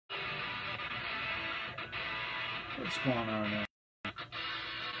What's going on there?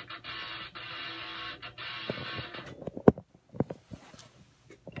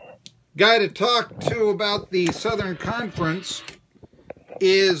 Guy to talk to about the Southern Conference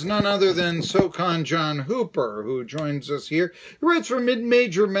is none other than SoCon John Hooper, who joins us here. He writes for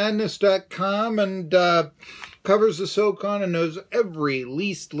MidMajorMadness.com and covers the SoCon and knows every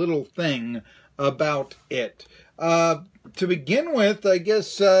least little thing about it. To begin with, I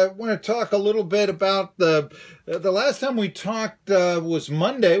guess I want to talk a little bit about the last time we talked was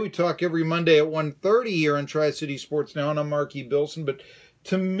Monday. We talk every Monday at 1:30 here on Tri-City Sports Now, and I'm Marky Billson. But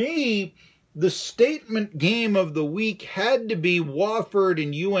to me, the statement game of the week had to be Wofford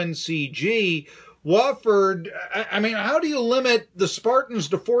and UNCG. Wofford, I mean, how do you limit the Spartans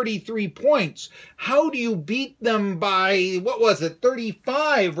to 43 points? How do you beat them by, what was it,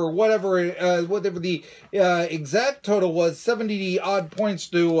 35 or whatever the exact total was, 70-odd points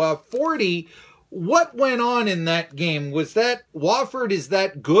to 40? What went on in that game? Was that Wofford, is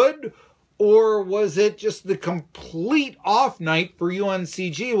that good? Or was it just the complete off night for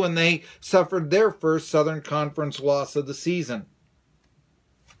UNCG when they suffered their first Southern Conference loss of the season?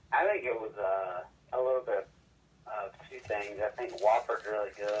 I think it was a little bit of two things. I think Wofford's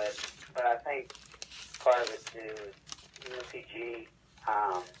really good, but I think part of it too is UNCG,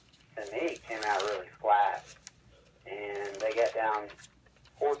 to me, came out really flat. And they got down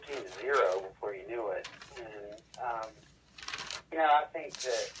 14-0 before you knew it. And, I think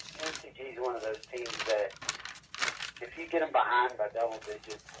that UNCG is one of those teams that if you get them behind by double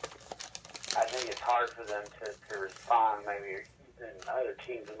digits, I think it's hard for them to respond, maybe than other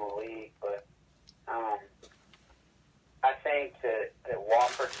teams in the league. But I think that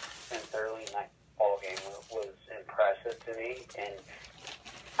Wofford since early in that ball game was impressive to me, and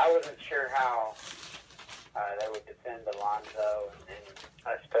I wasn't sure how they would defend Alonzo and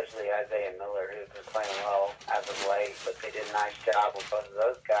especially Isaiah Miller, who's been playing well as of late, but they did a nice job with both of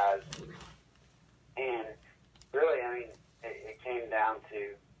those guys. And really, I mean, it came down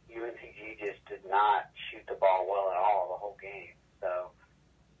to UNCG just did not shoot the ball well at all the whole game. So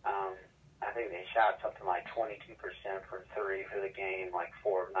I think they shot something like 22% from three for the game, like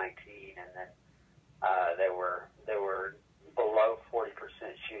 4 of 19, and then they were below 40%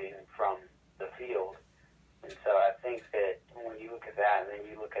 shooting from the field. And so I think that when you look at that, and then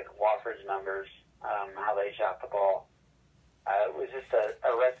you look at Wofford's numbers, how they shot the ball, it was just a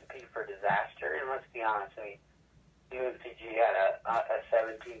recipe for disaster. And let's be honest, I mean, UNCG had a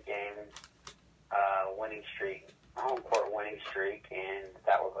 17-game winning streak, home court winning streak, and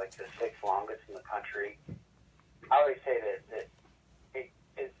that was like the 6th longest in the country. I always say that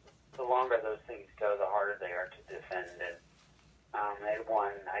the longer those things go, the harder they are to defend. And they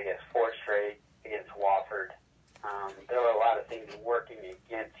won, I guess, 4 straight against Wofford. There were a lot of things working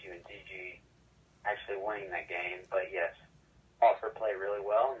against UNCG actually winning that game, but yes, Wofford played really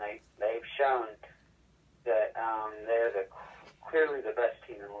well, and they've shown that they're clearly the best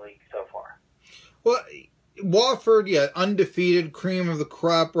team in the league so far. Well, Wofford, yeah, undefeated, cream of the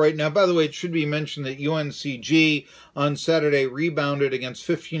crop right now. By the way, it should be mentioned that UNCG on Saturday rebounded against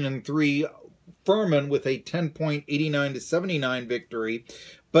 15-3 Furman with a 10-point 89-79 victory.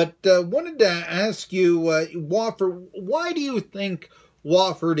 But wanted to ask you, Wofford, why do you think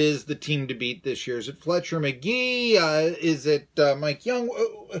Wofford is the team to beat this year? Is it Fletcher McGee? Is it Mike Young?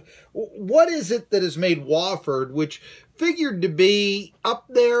 What is it that has made Wofford, which figured to be up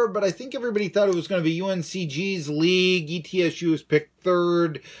there, but I think everybody thought it was going to be UNCG's league. ETSU was picked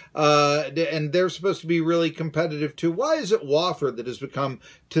 3rd, and they're supposed to be really competitive too. Why is it Wofford that has become,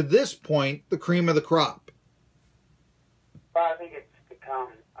 to this point, the cream of the crop? Well, I think it's become,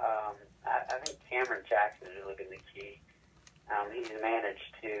 I think Cameron Jackson is really been the key. He's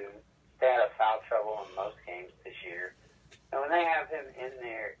managed to stay out of foul trouble in most games this year. And when they have him in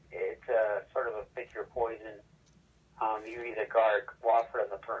there, it's sort of a pick your poison. You either guard Wofford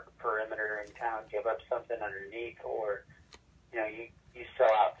on the perimeter and kind of give up something underneath, or you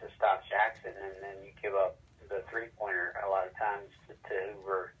sell out to stop Jackson, and then you give up the three-pointer a lot of times to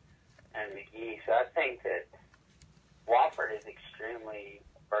Hoover and McGee. So I think that Wofford is extremely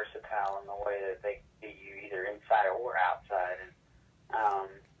versatile in the way that they beat you either inside or outside. And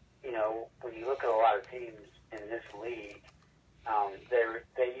when you look at a lot of teams in this league,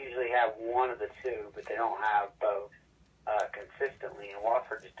 they usually have one of the two, but they don't have both consistently. And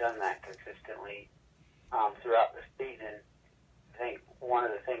Wofford has done that consistently throughout the season. I think one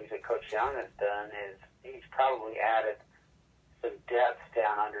of the things that Coach Young has done is he's probably added some depth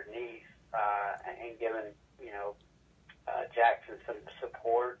down underneath and given Jackson some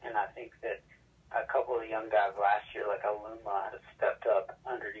support. And I think that a couple of the young guys last year, like Aluma, have stepped up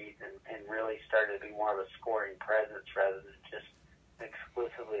underneath and really started to be more of a scoring presence rather than just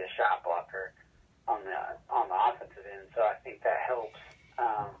exclusively a shot blocker on the offensive end. So I think that helps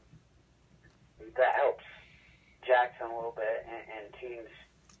Jackson a little bit, and teams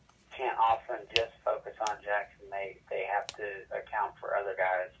can't often just focus on Jackson. They have to account for other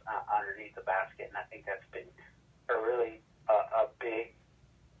guys underneath the basket, and I think that's been a big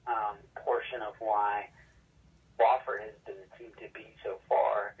portion of why Wofford has been the team to beat so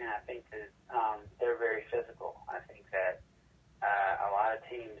far. And I think that they're very physical. I think that a lot of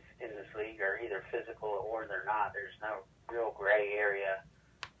teams in this league are either physical or they're not. There's no real gray area,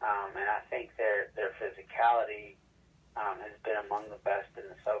 and I think their physicality has been among the best in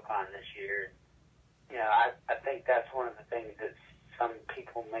the SoCon this year. You know, I think that's one of the things that some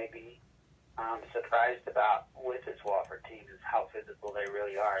people may be surprised about with this Wofford team is how physical they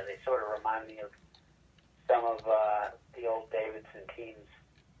really are. They sort of remind me of some of the old Davidson teams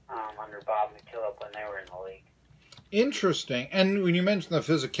under Bob McKillop when they were in the league. Interesting. And when you mention the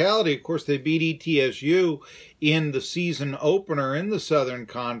physicality, of course, they beat ETSU in the season opener in the Southern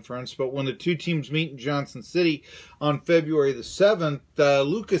Conference. But when the two teams meet in Johnson City on February the 7th,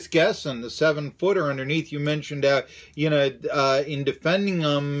 Lucas Gesson, the 7-footer underneath, you mentioned, in defending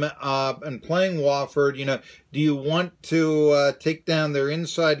them and playing Wofford, do you want to take down their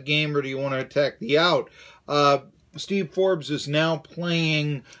inside game or do you want to attack the out? Steve Forbes is now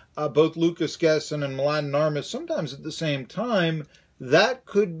playing both Lucas Gesson and Mladen Armas sometimes at the same time.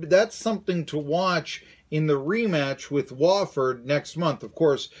 That's something to watch in the rematch with Wofford next month. Of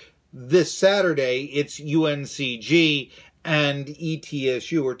course, this Saturday it's UNCG and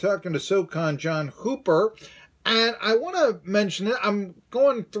ETSU. We're talking to SoCon John Hooper. And I want to mention it. I'm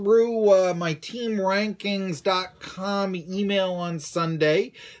going through my teamrankings.com email on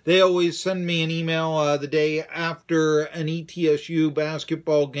Sunday. They always send me an email the day after an ETSU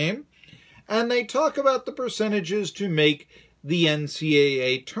basketball game. And they talk about the percentages to make the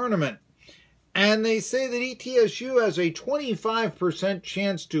NCAA tournament. And they say that ETSU has a 25%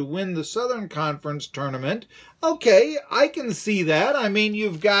 chance to win the Southern Conference tournament. Okay, I can see that. I mean,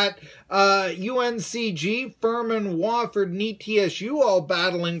 you've got UNCG, Furman, Wofford, and ETSU all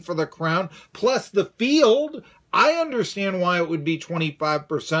battling for the crown, plus the field. I understand why it would be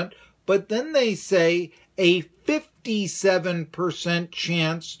 25%, but then they say a 57%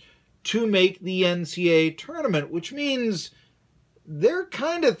 chance to make the NCAA tournament, which means they're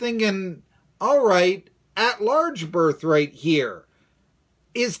kind of thinking, all right, at-large berth right here.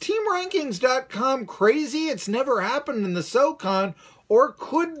 Is TeamRankings.com crazy? It's never happened in the SoCon. Or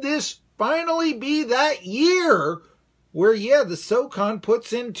could this finally be that year where, the SoCon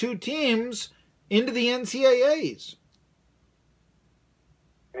puts in two teams into the NCAAs?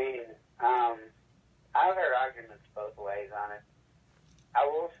 I mean, I've heard arguments both ways on it. I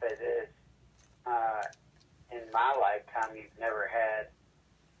will say this. In my lifetime, you've never had,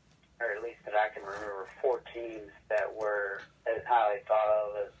 or at least that I can remember, 4 teams that were as highly thought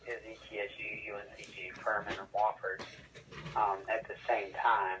of as ETSU, UNCG, Furman, and Wofford at the same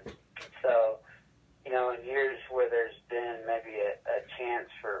time. So, in years where there's been maybe a chance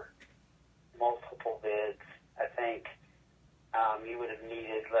for multiple bids, I think you would have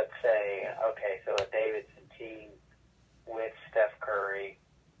needed, let's say, so a Davidson team with Steph Curry.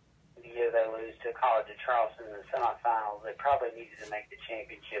 The year they lose to College of Charleston in the semifinals, they probably needed to make the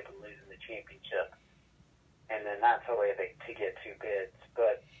championship and losing the championship. And then that's a way to get 2 bids.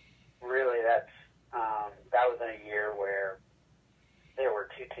 But really that was in a year where there were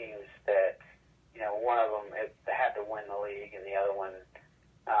 2 teams that, one of them had to win the league and the other one,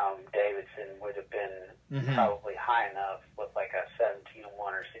 Davidson, would have been probably high enough with like a 17-1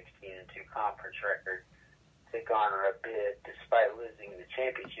 or 16-2 conference record to garner a bid despite losing the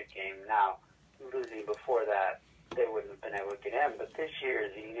championship game. Now, losing before that, they wouldn't have been able to get in. But this year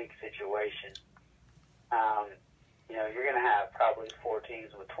is a unique situation. You're going to have probably 4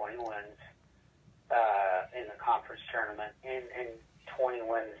 teams with 20 wins in the conference tournament and 20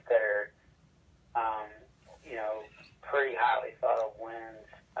 wins that are, pretty highly thought of wins.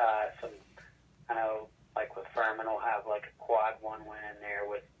 I know, like with Furman, will have like a quad 1 win in there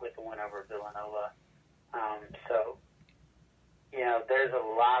with the win over Villanova. So, there's a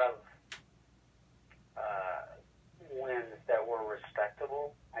lot of wins that were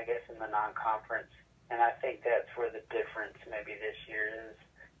respectable, I guess, in the non-conference. And I think that's where the difference maybe this year is.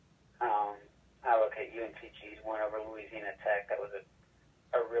 I look at UNCG's win over Louisiana Tech. That was a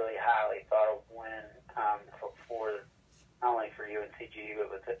really highly thought of win for not only for UNCG,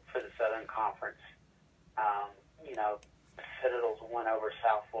 but for the Southern Conference. Citadel's win over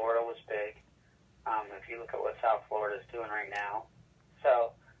South Florida was big. If you look at what South Florida is doing right now.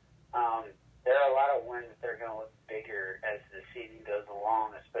 So there are a lot of wins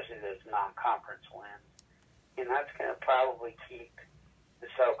especially those non-conference wins. And that's going to probably keep the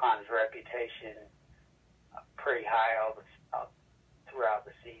SoCon's reputation pretty high throughout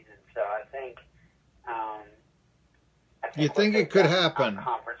the season. So I think you think it could happen.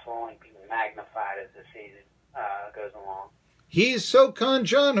 Conference will only be magnified as the season goes along. He's SoCon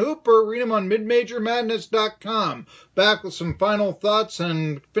John Hooper. Read him on midmajormadness.com. Back with some final thoughts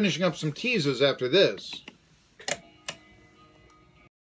and finishing up some teases after this.